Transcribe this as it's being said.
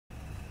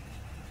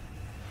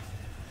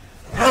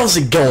How's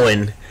it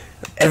going,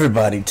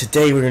 everybody?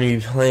 Today we're going to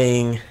be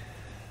playing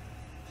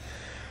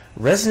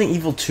Resident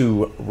Evil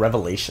 2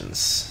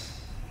 Revelations.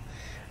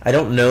 I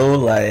don't know,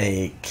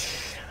 like,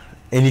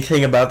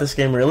 anything about this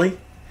game, really.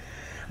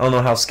 I don't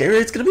know how scary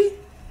it's going to be,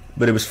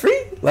 but it was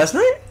free last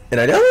night, and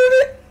I downloaded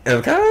it, and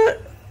I'm kind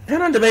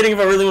of debating if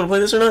I really want to play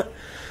this or not,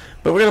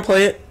 but we're going to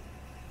play it.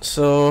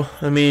 So,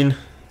 I mean,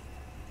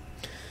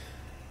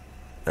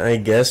 I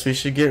guess we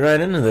should get right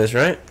into this,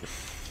 right?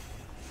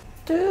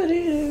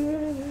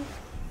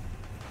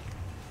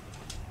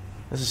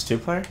 This is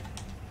 2-player?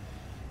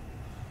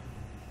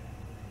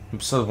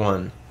 Episode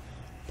 1.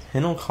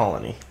 Penal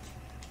Colony.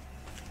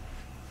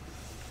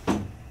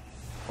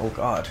 Oh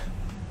god.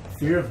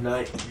 Fear of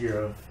night, fear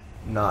of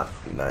not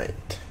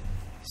night.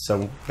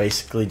 So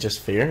basically just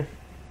fear?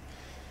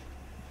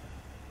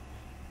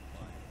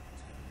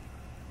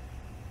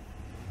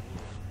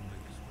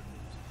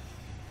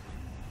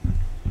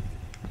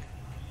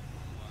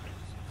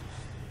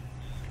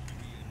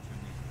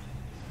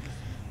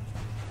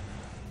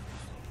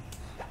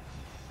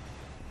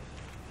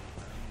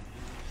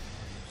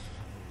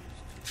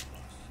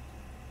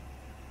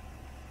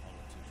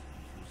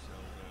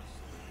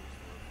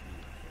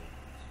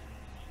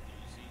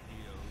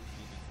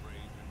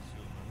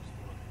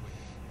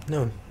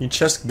 No, you're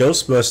just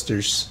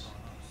Ghostbusters.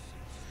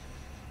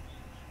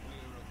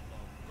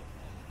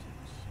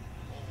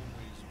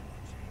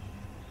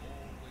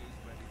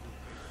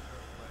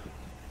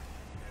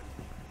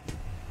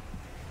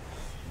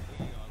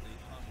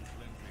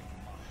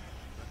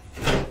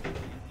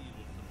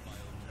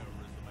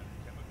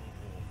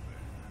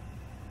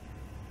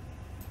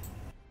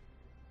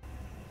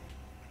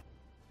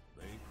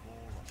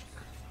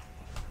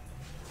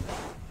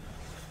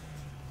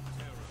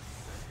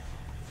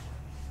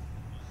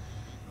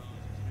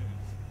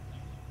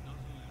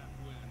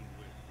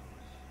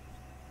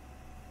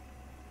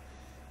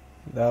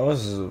 That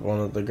was one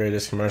of the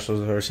greatest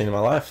commercials I've ever seen in my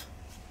life,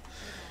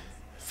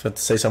 if I have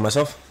to say so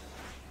myself.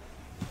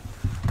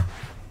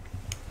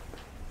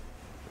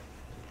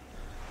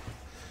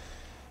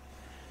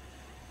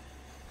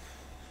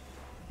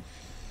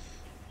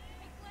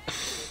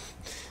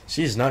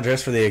 She's not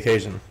dressed for the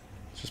occasion.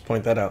 Let's just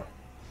point that out.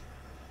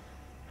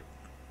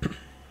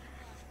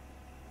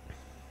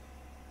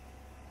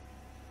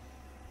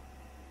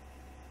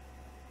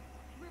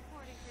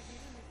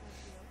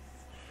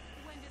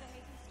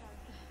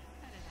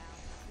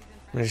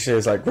 And she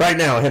was like, right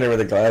now, hit her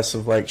with a glass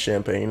of like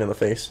champagne in the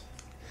face.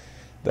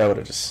 That would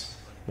have just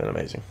been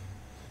amazing.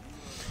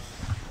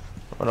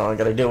 Oh no, I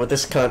gotta deal with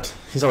this cunt.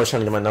 He's always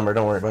trying to get my number,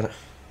 don't worry about it.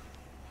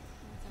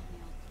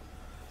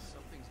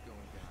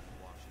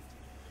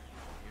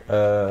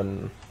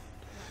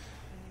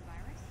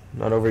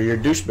 Not over your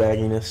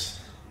douchebagginess.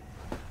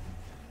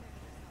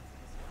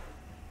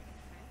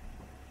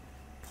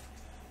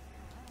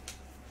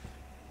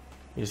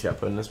 You just got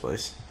put in this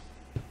place.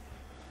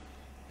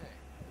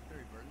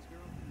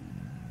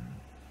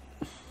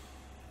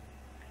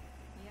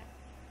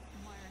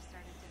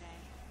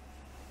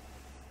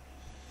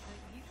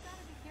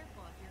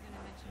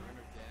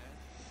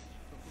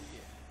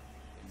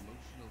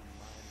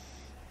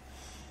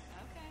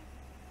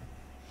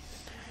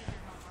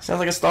 Sounds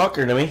like a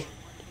stalker to me.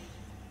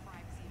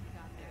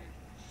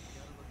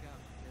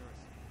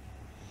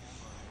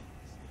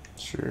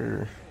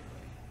 Sure.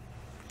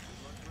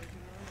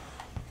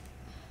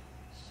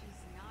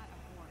 She's not a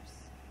horse.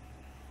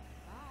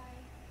 Bye.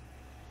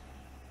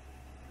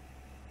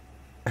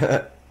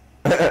 Uh-oh.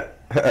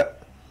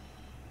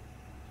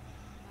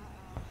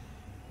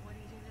 What do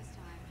you do this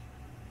time?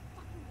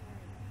 Fucking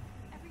worry.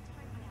 Every time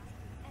I ask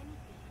you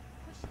anything,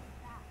 push it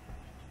back. I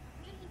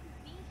wouldn't even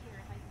be here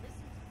if I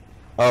listened to you.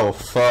 Oh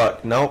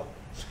fuck! Nope.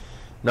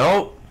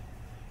 Nope.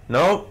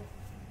 Nope.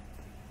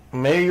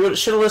 Maybe you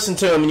should have listened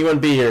to him and you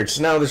wouldn't be here. Cause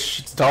now this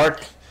shit's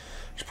dark.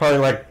 There's probably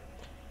like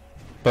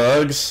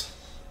bugs.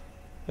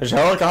 There's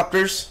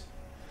helicopters.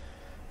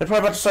 They're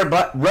probably about to start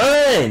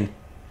run.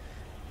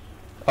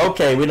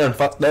 Okay, we done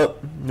fucked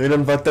up. We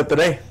done fucked up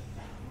today.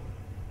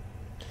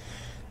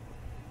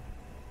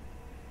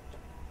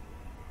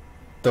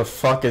 The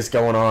fuck is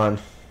going on?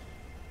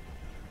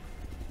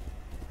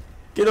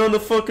 Get on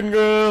the fucking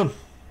ground.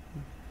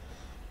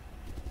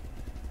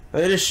 Are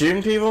they just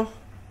shooting people?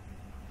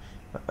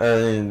 I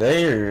mean,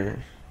 they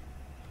are...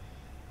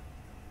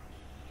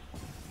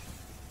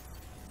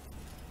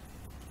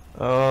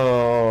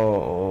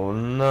 Oh,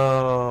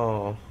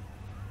 no.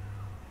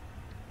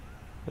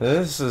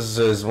 This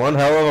is one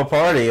hell of a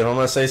party, if I'm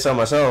gonna say so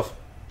myself.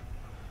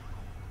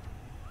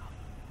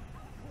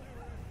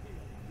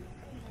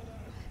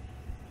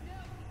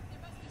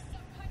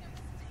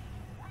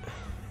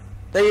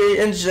 They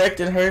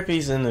injected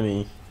herpes into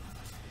me.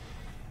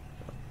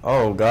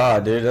 Oh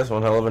god, dude, that's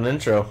one hell of an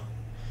intro.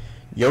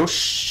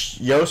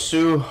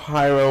 Yosuhiro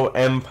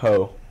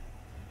Empo.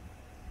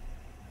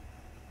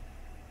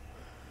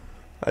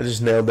 I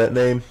just nailed that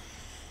name.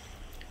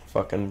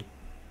 Fucking...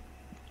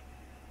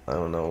 I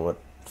don't know what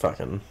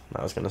fucking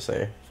I was gonna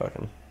say.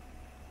 Fucking...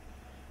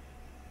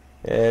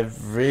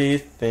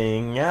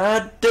 Everything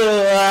I do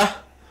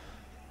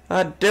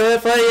I'd do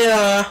it for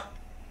you.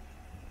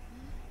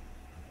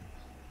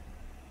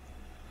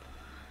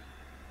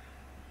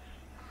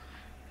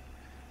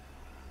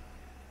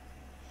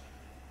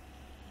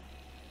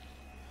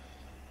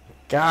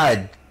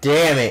 God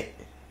damn it.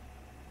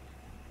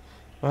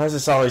 Why does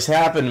this always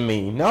happen to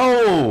me?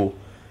 No!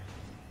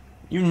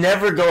 You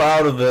never go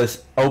out of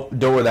this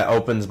door that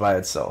opens by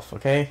itself,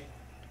 okay?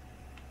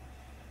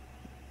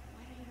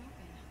 Why did it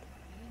open? I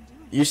didn't do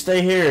anything. You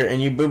stay here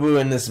and you boo-boo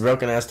in this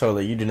broken-ass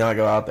toilet. You do not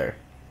go out there.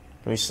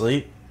 Can we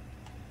sleep?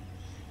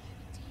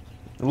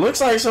 It looks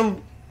like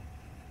some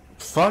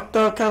fucked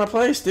up kind of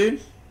place,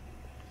 dude.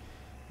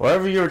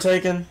 Wherever you were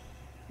taken.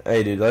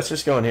 Hey, dude, let's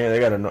just go in here. They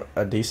got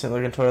a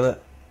decent-looking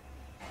toilet.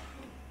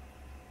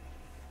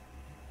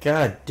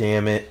 God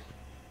damn it.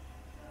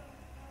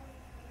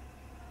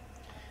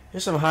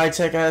 There's some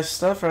high-tech ass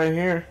stuff right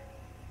here.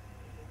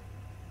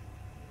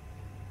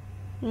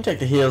 You can take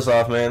the heels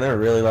off, man. They're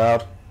really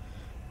loud.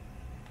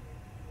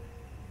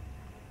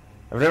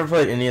 I've never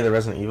played any of the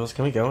Resident Evils.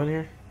 Can we go in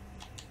here?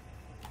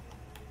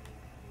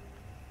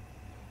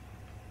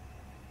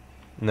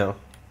 No.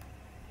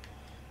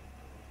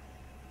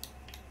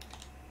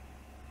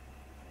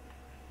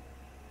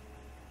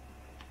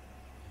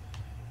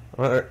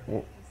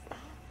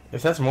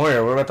 If that's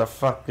Moira, we're about to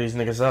fuck these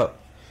niggas up.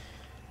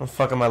 I'm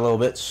fucking my little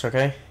bitch,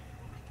 okay?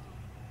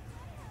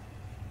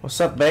 What's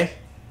up, bae? Don't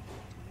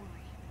worry.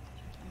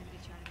 I'm gonna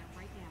get you out of there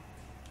right now.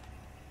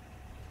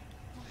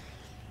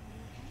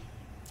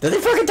 Did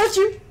they fucking touch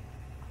you?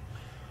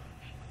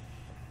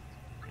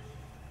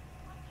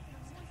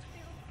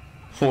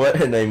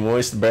 What in a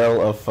moist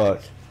barrel of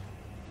fuck.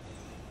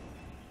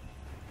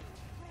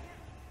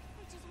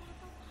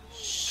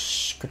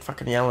 Shh, quit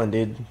fucking yelling,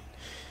 dude.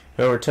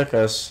 Whoever took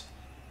us.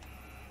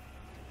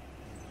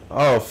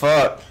 Oh,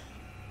 fuck.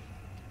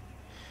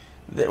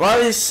 Why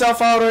are these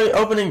self-auto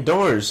opening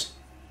doors?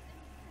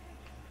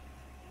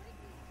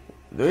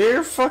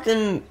 They're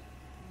fucking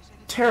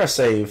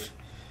TerraSave.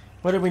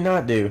 What did we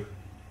not do?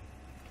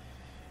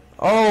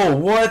 Oh,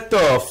 what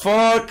the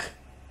fuck?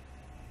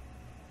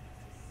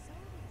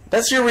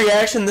 That's your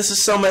reaction? This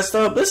is so messed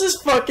up. This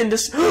is fucking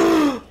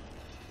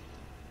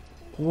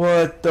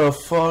What the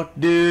fuck,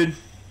 dude?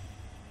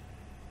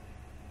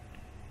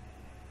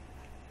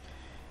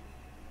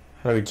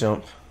 How do we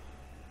jump?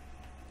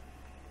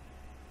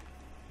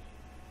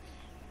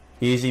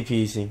 Easy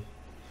peasy.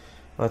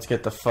 Let's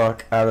get the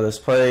fuck out of this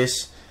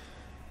place.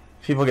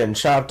 People getting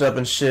chopped up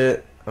and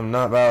shit. I'm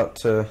not about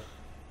to...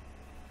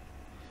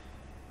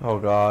 Oh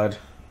god.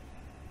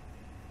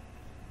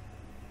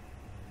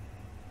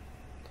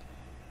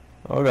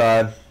 Oh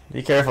god.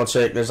 Be careful,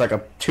 chick. There's like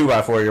a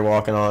 2x4 you're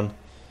walking on.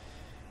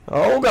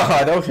 Oh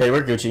god. Okay,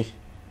 we're Gucci.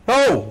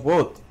 Oh!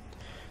 Whoa.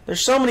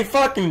 There's so many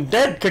fucking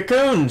dead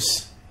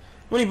cocoons!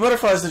 How many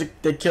butterflies did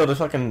they kill to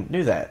fucking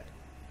do that?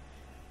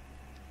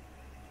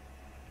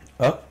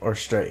 Up or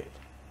straight?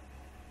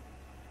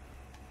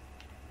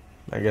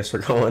 I guess we're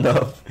going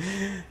up.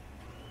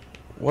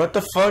 What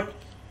the fuck?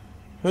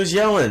 Who's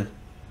yelling?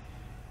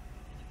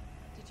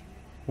 Did you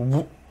hear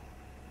that?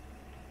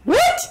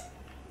 What?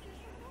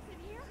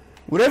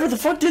 Whatever the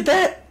fuck did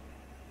that?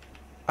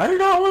 I do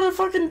not want to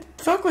fucking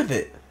fuck with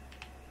it.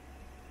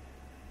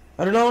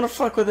 I do not want to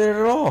fuck with it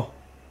at all.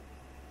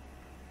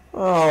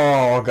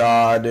 Oh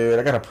god, dude,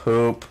 I gotta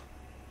poop.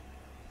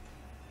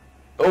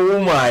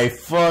 Oh my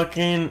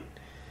fucking...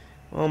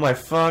 Oh my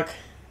fuck.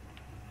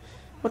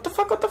 What the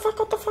fuck, what the fuck,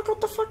 what the fuck, what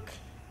the fuck?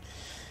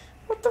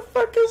 What the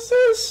fuck is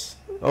this?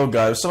 Oh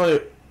god,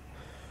 somebody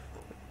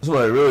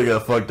really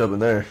got fucked up in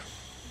there.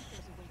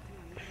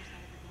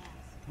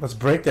 Let's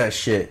break that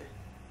shit.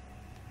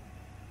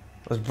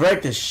 Let's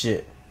break this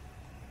shit.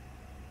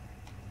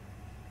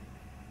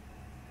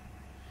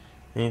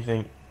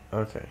 Anything?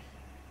 Okay.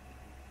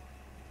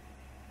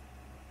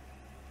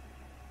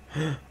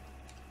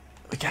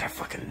 We got a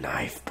fucking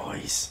knife,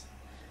 boys.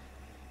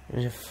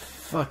 You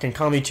fucking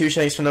call me Two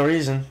Shakes for no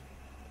reason.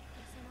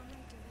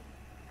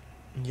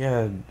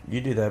 Yeah,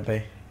 you do that,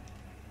 bae.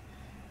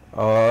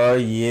 Oh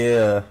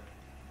yeah.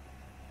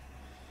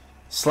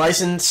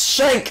 Slice and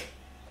shank!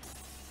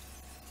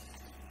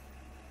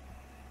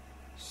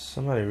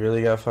 Somebody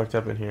really got fucked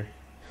up in here.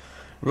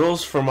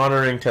 Rules for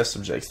monitoring test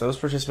subjects. Those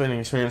participating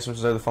in experiments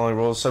observe the following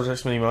rules.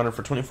 Subjects may be monitored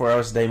for 24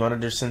 hours a day.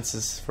 Monitor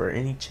census for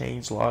any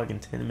change log in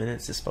 10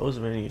 minutes. Dispose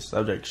of any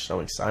subject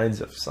showing signs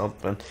of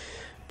something.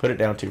 Put it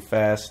down too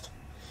fast.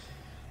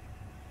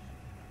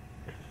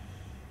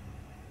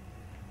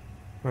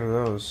 What are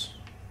those?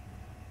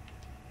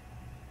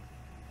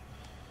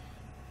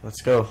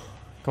 Let's go.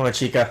 Come on,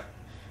 Chica.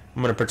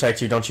 I'm gonna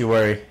protect you. Don't you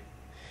worry.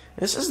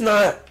 This is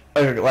not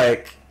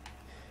like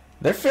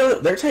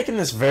they're taking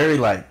this very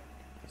like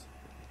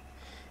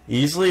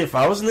easily. If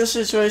I was in this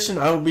situation,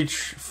 I would be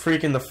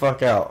freaking the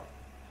fuck out.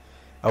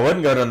 I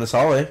wouldn't go down this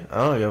hallway. I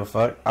don't give a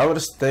fuck. I would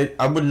have stayed.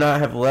 I would not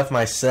have left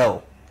my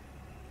cell.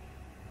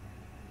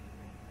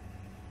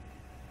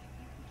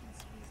 We can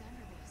squeeze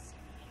under this.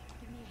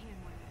 Give me a hand,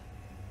 Moira.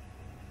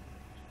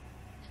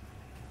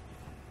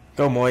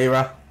 Go,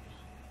 Moira.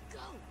 Go!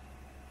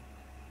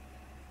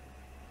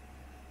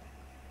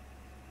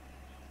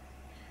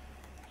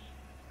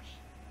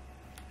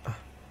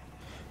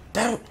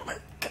 out!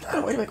 Get out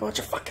of the way, make a bunch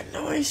of fucking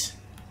noise!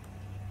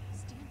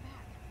 Stand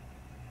back.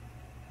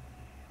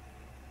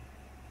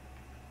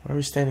 Where are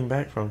we standing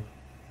back from?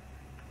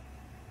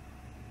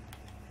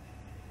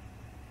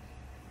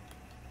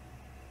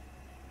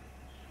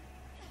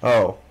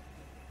 Oh.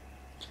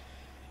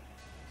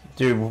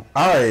 Dude,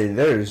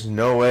 there's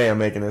no way I'm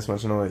making this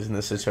much noise in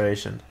this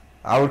situation.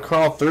 I would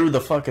crawl through the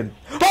fucking...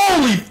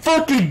 Holy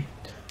fucking...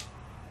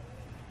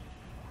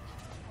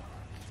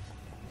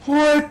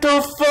 What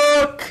the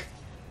fuck?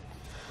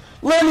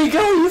 Let me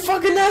go, you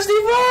fucking nasty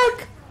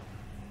fuck!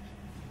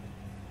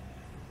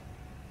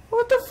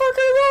 What the fuck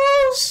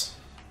are those?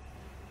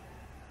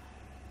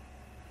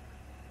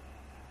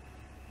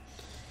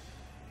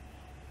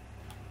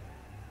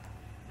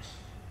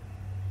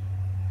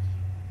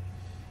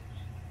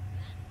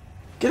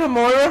 Get him,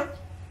 Moira!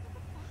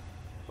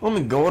 Oh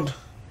my god.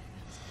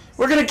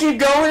 We're gonna keep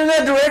going in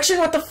that direction?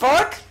 What the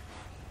fuck?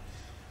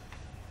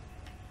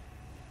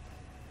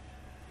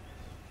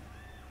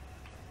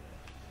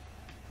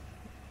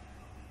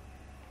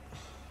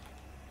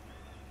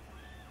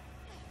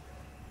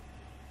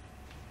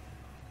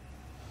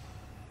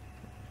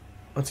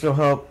 Let's go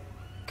help.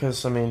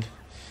 Cause, I mean...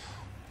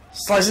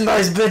 Slice and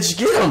dice, bitch!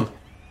 Get him!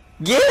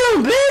 Get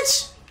him,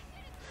 bitch!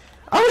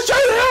 I was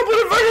trying to help with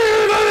the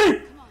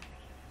fucking... Come on,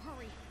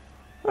 hurry.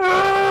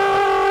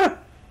 Ah!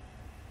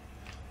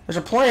 There's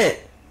a plant.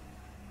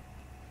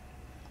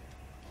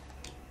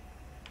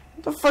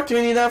 What the fuck do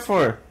we need that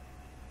for?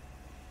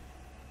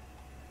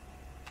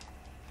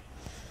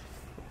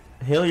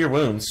 Heal your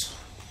wounds.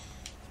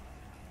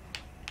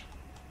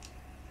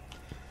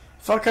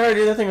 Fuck her,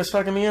 dude. That thing was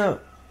fucking me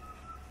up.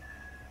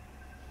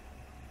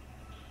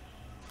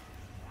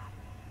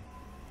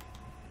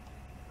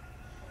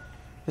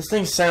 This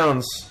thing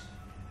sounds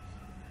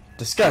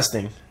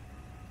disgusting.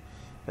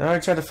 It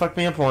already tried to fuck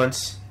me up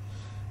once.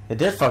 It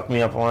did fuck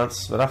me up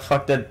once, but I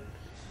fucked it.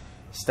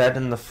 Stabbed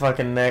in the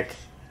fucking neck.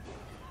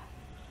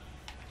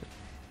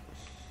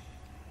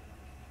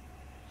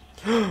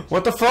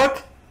 What the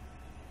fuck?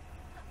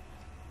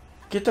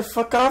 Get the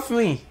fuck off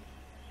me!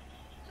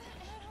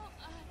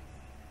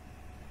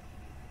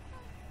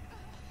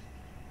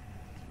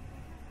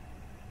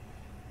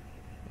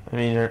 I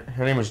mean,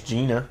 her name was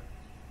Gina.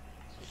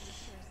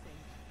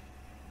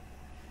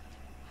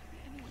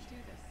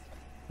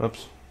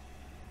 Oops.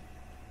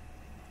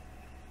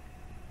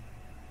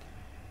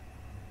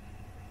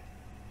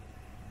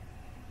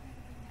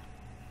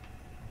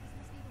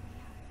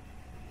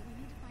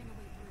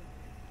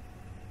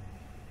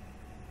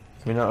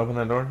 Can we not open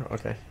that door?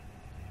 Okay.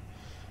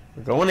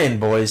 We're going in,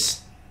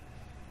 boys.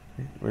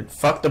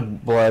 Fuck the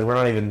blood. We're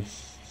not even...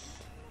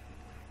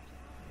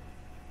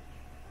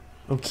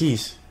 Oh,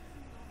 keys.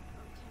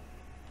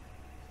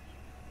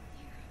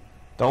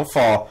 Don't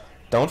fall.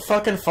 Don't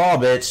fucking fall,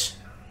 bitch.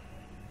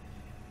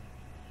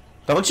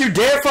 Don't you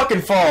dare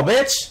fucking fall,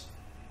 bitch!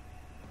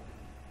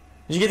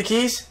 Did you get the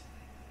keys?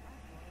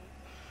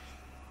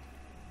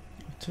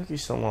 It took you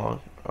so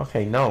long.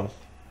 Okay, no.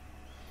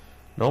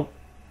 Nope.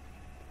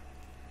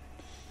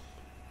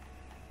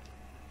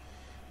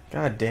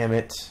 God damn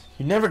it.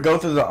 You never go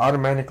through the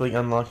automatically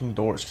unlocking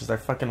doors because they're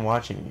fucking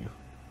watching you.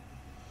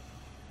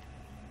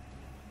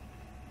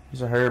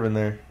 There's a herb in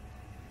there.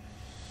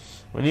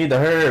 We need the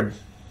herb.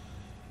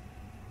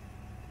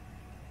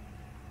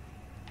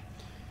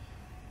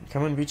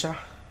 Come on, bicha.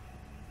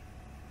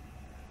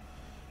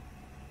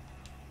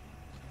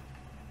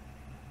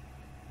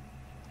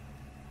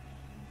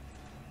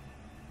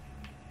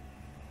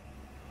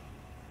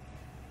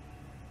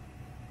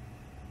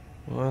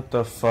 What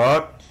the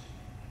fuck?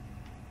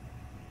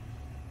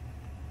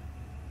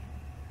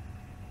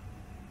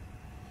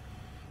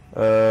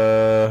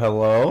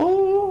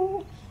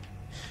 Hello?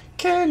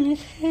 Can you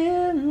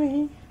hear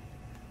me?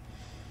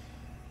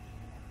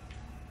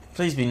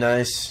 Please be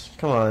nice.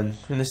 Come on.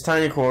 In this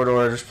tiny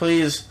corridor, just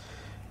please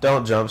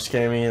don't jump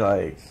scare me.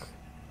 Like,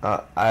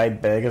 I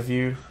beg of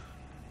you.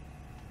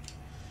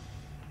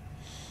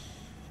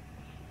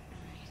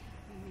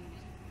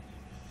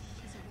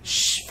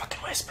 Shh,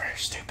 fucking whisper,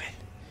 stupid.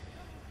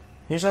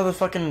 Here's all the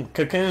fucking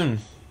cocoon.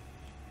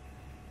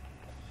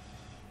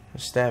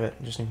 Just stab it,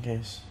 just in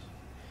case.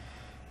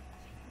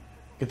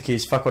 Get the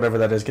keys. Fuck whatever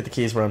that is. Get the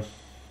keys, run.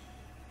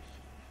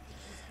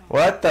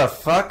 What the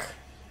fuck?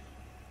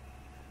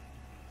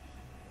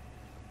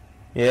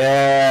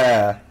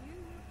 Yeah.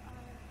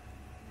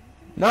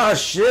 Nah,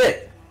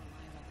 shit.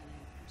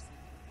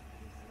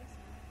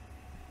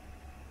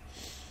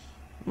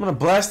 I'm gonna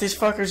blast these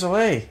fuckers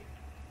away.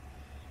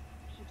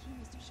 The key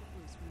must have shut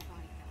loose when the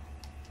body fell.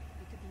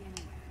 It could be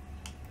anywhere.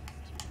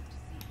 It's too dark to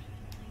see.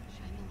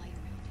 Shine the light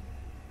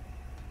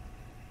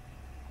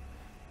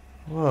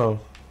around. Whoa.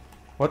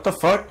 What the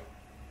fuck?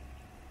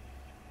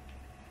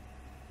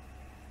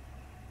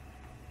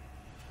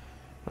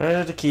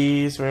 Where are the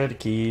keys? Where are the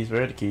keys?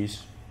 Where are the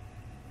keys?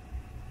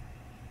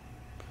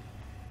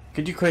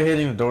 Could you quit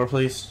hitting the door,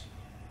 please?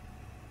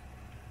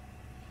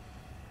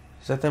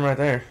 Is that them right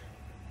there?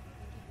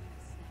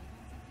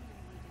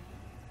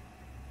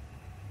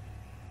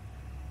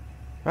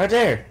 Right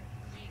there!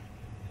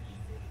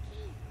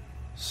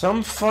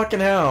 Some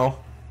fucking how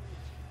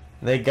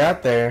they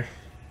got there.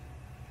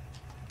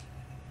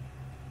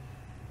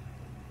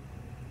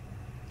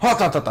 Ha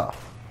ta ta ta.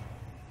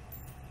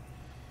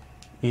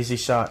 Easy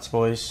shots,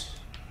 boys.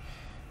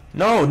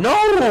 No,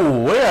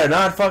 no! We are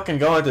not fucking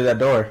going through that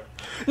door.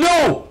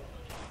 No!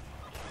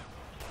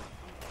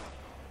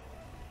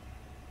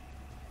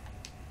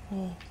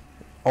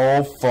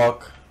 Oh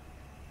fuck.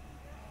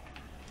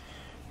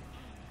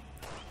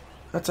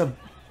 That's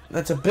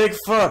a big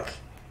fuck.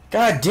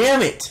 God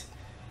damn it!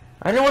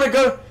 I didn't want to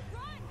go.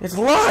 It's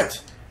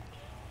locked.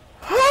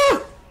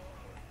 Huh?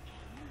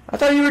 I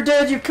thought you were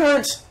dead, you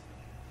cunt.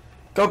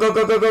 Go, go,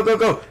 go, go, go, go,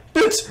 go.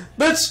 Boots!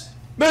 Boots!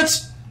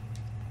 Boots!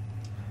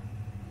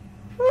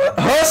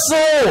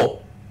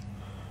 Hustle!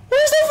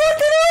 Where's the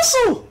fucking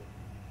hustle?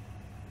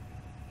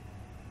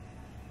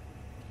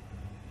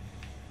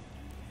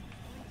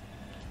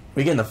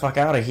 We getting the fuck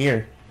out of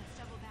here. Let's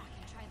double back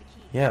and try the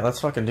key. Yeah, let's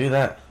fucking do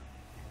that.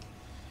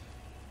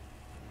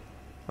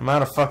 I'm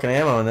out of fucking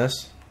ammo in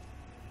this.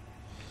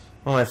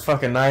 I want my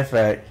fucking knife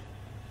back.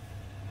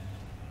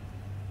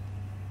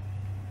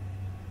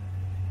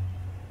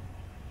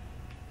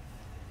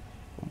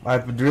 I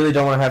really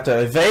don't want to have to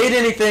evade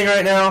anything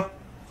right now.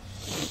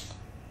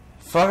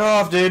 Fuck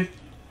off, dude.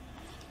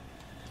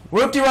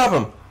 Whooped you up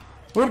him.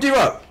 Whooped you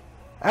up.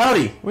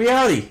 Outie. We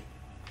outie.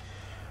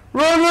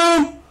 Run,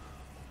 run.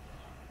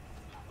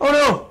 Oh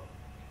no.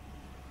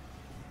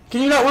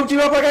 Can you not whoop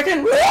you up like I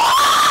can?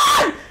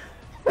 Run!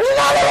 There's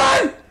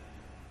another one.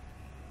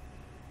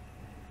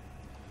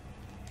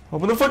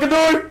 Open the fucking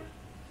door.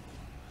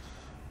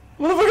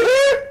 Open the fucking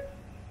door.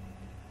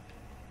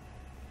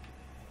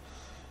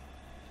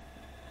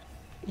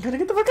 You gotta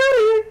get the fuck out of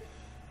here.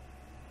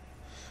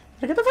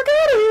 Gotta get the fuck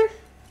out of here.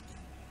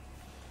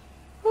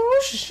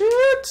 Oh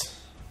shit.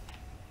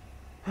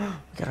 We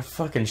got a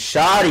fucking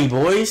shotty,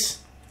 boys.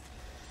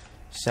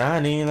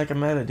 Shining like a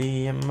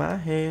melody in my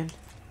head.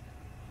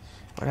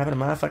 What happened to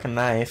my fucking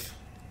knife?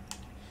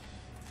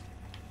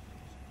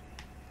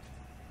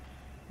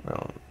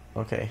 Oh,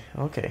 okay,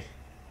 okay.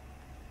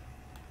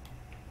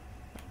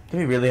 Do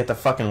we really have to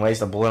fucking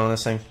waste a bullet on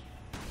this thing?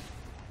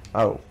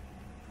 Oh.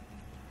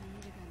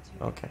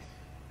 Okay.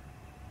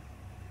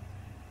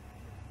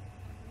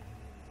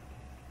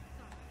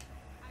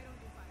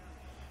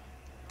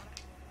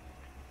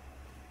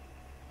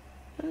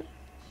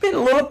 Being a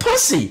little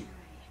pussy.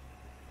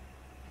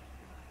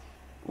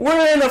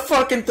 We're in a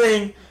fucking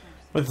thing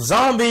with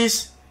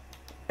zombies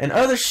and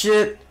other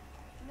shit.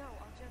 No,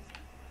 I'll just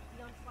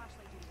be on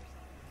flashlight duty or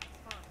something.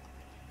 It's fine.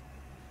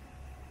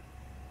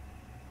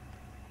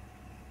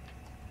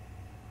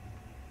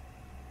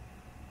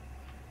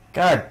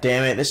 God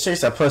damn it, this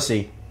chick's a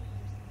pussy.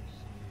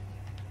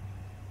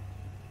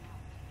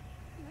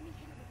 Let me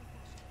hit it with a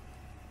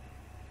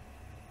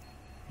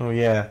flashlight. Oh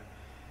yeah.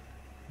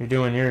 You're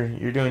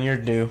doing your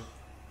due.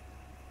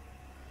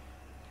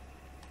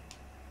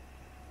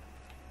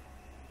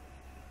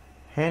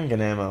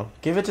 Handgun ammo.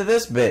 Give it to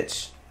this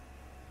bitch.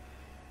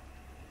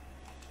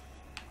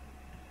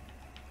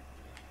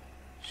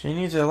 She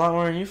needs it a lot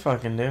more than you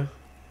fucking do.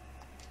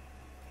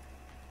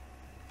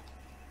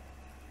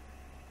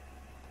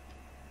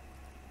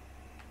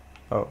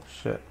 Oh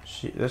shit.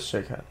 This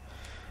chick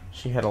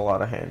had a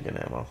lot of handgun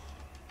ammo.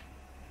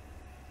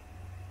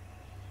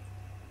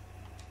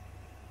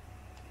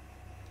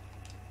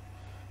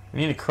 We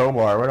need a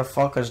crowbar. Where the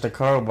fuck is the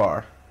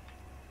crowbar?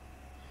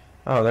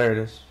 Oh, there it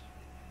is.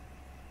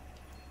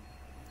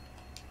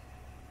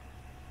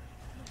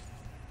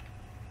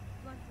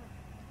 I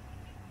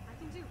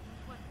can do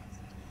what?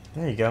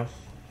 There you go.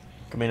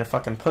 Could mean a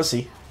fucking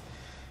pussy.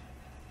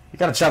 You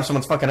gotta chop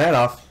someone's fucking head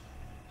off.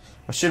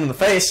 Or shoot him in the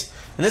face.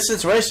 In this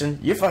situation,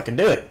 you fucking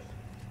do it.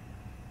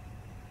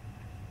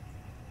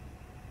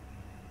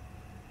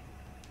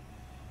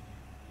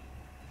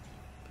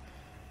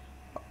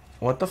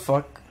 What the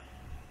fuck?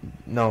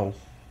 No.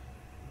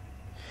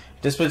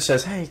 This bitch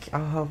says, hey,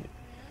 I'll help you.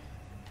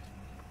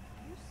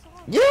 You saw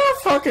it. Yeah, I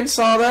fucking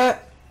saw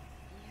that.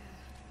 Yeah,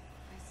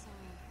 I saw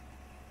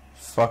it.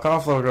 Fuck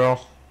off, little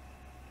girl.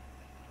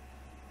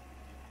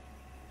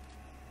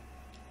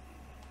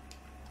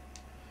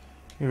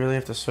 You really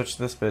have to switch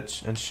this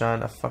bitch and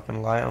shine a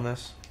fucking light on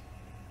this?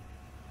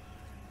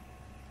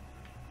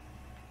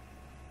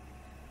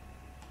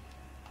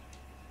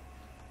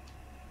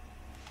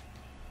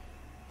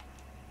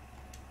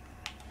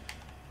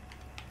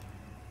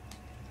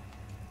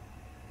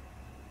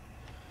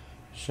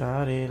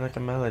 Shoddy like a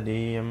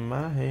melody in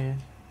my head.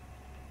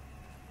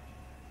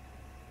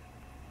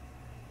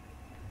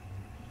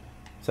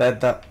 Is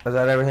that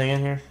everything in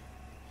here?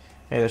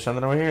 Hey, there's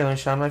something over here. Let me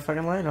shine my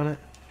fucking light on it.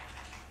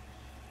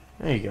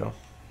 There you go.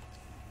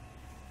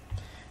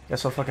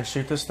 Guess I'll fucking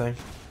shoot this thing.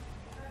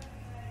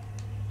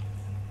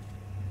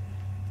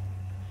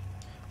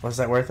 Was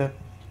that worth it?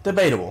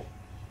 Debatable.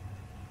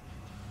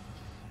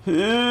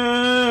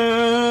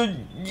 Yeah.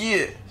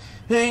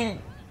 Hey,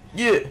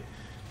 yeah.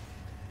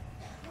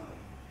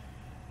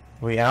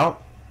 We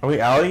out? Are we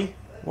outie?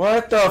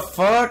 What the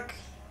fuck?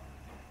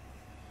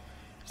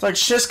 It's like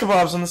shish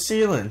kebabs on the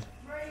ceiling.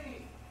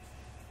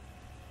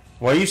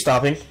 Why are you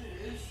stopping?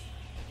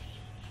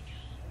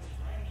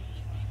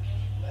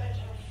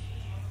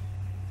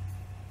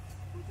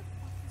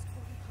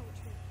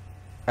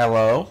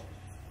 Hello?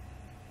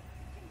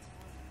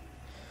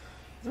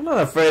 I'm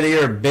not afraid of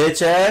your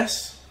bitch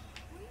ass.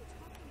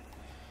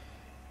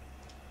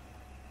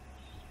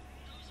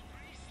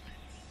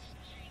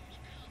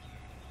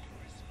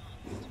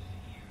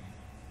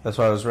 That's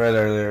why I was red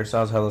earlier, so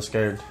I was hella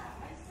scared.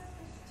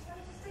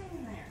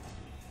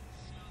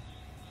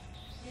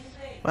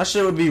 My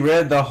shit would be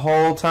red the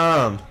whole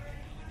time.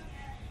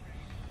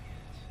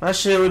 My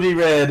shit would be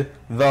red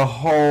the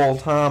whole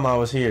time I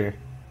was here.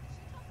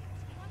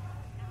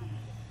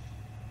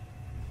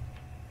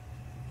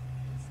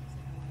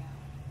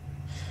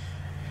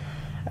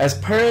 As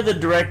per the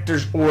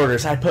director's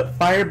orders, I put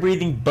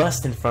fire-breathing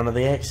bust in front of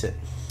the exit.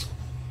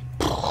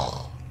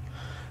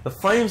 The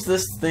flames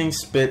this thing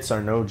spits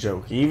are no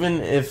joke.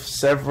 Even if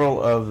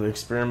several of the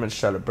experiments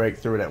try to break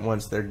through it at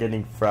once, they're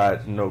getting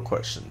fried, no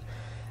question.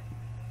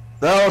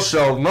 Thou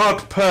shalt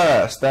not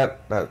pass!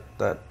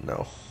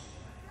 No.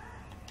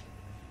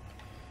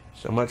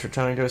 So much for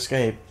trying to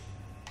escape.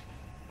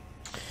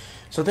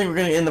 So I think we're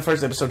going to end the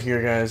first episode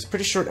here, guys.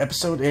 Pretty short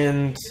episode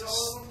and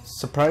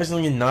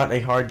surprisingly not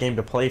a hard game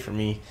to play for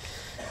me.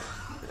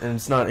 And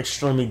it's not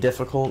extremely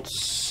difficult.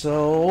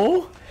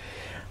 So,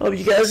 hope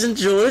you guys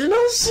enjoyed and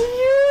I'll see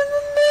you in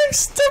the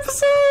next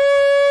episode!